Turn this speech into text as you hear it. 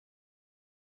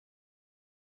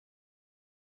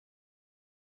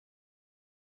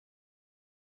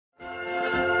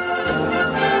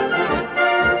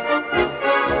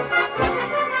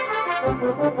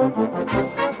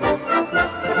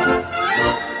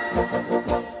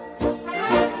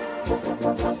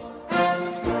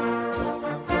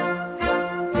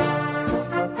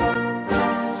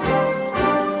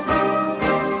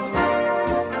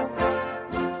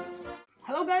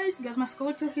mask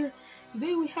collector here.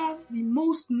 Today we have the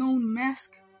most known mask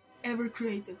ever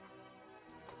created,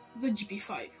 the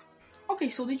GP5. Okay,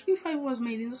 so the GP5 was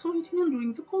made in the Soviet Union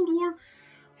during the Cold War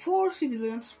for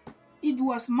civilians. It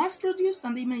was mass-produced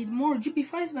and they made more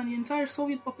GP5s than the entire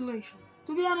Soviet population.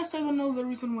 To be honest, I don't know the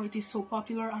reason why it is so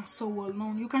popular and so well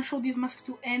known. You can show this mask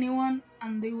to anyone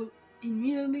and they will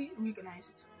immediately recognize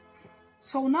it.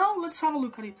 So now let's have a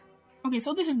look at it. Okay,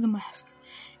 so this is the mask.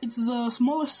 It's the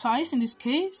smallest size in this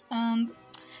case, and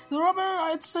the rubber,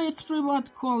 I'd say it's pretty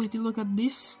bad quality. Look at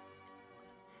this.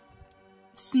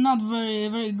 It's not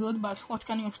very good, but what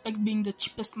can you expect being the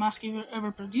cheapest mask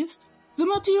ever produced? The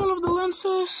material of the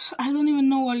lenses, I don't even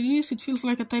know what it is. It feels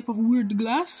like a type of weird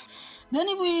glass. Then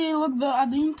if we look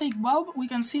at the intake bulb, we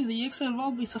can see the exhale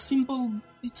valve is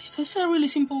it's a really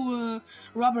simple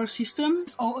rubber system.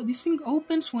 So this thing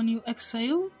opens when you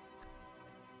exhale,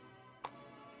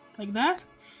 like that,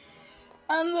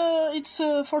 and it's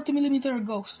a 40mm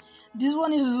ghost. This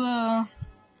one is the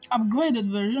upgraded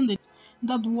version.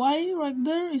 That Y right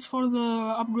there is for the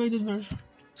upgraded version.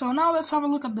 So now let's have a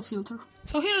look at the filter.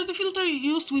 So here's the filter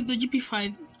used with the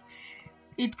GP5.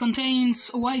 It contains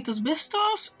white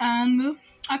asbestos and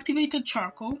activated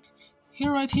charcoal.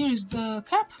 Right here is the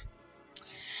cap.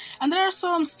 And there are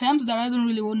some stamps that I don't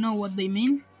really know what they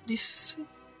mean. This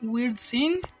weird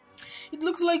thing. It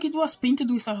looks like it was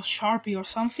painted with a Sharpie or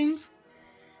something.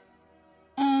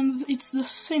 And it's the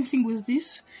same thing with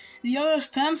this. The other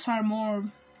stamps are more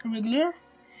regular.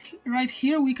 Right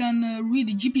here we can read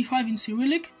GP5 in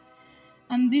Cyrillic.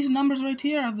 And these numbers right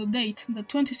here are the date, the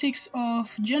 26th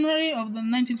of January of the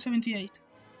 1978.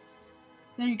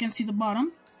 There you can see the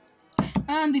bottom.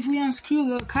 And if we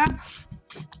unscrew the cap,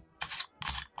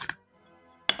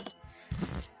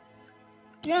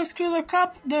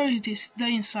 there it is, the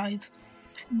inside.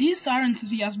 These aren't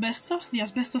the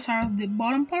asbestos are the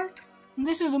bottom part. And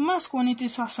this is the mask when it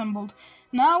is assembled.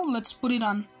 Now let's put it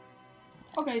on.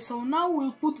 Okay, so now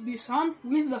we'll put this on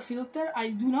with the filter.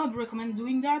 I do not recommend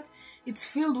doing that. It's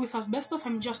filled with asbestos,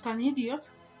 I'm just an idiot.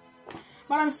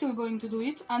 But I'm still going to do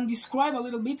it and describe a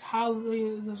little bit how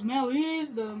the smell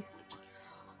is, the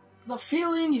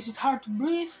feeling, is it hard to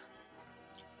breathe?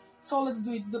 So let's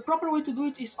do it. The proper way to do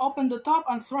it is open the top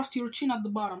and thrust your chin at the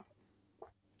bottom.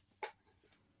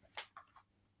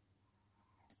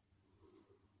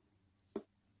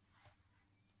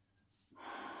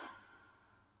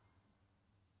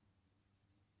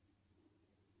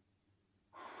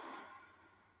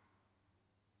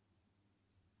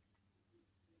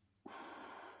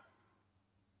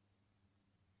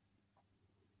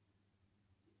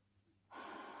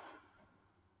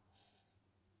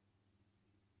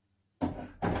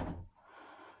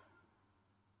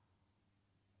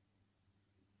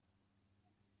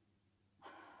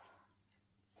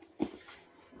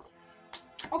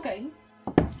 Okay,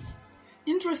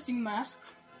 interesting mask.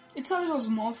 It's a little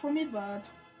small for me, but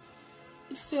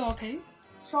it's still okay.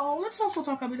 So let's also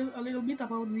talk a little bit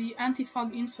about the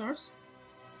anti-fog inserts.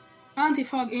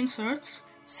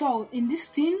 So in this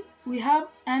tin we have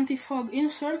anti-fog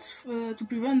inserts to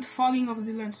prevent fogging of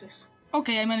the lenses.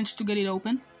 Okay, I managed to get it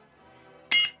open.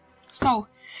 So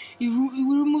if we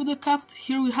remove the cap,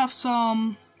 here we have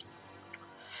some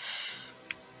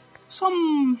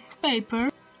paper.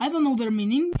 I don't know their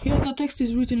meaning. Here the text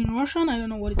is written in Russian, I don't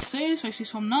know what it says, I see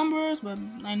some numbers, but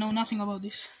I know nothing about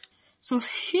this. So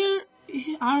here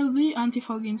are the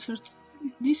anti-fog inserts.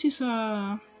 This is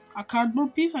a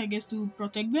cardboard piece, I guess, to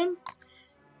protect them.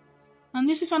 And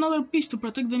this is another piece to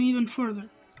protect them even further.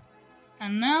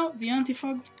 And now the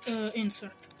anti-fog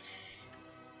insert.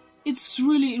 It's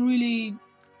really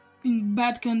in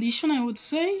bad condition, I would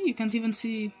say. You can't even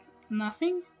see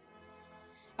nothing.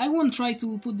 I won't try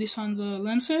to put this on the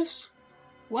lenses.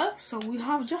 Well, so we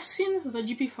have just seen the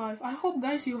GP5. I hope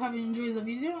guys you have enjoyed the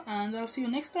video, and I'll see you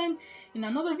next time in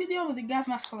another video with the gas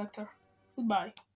mask collector. Goodbye.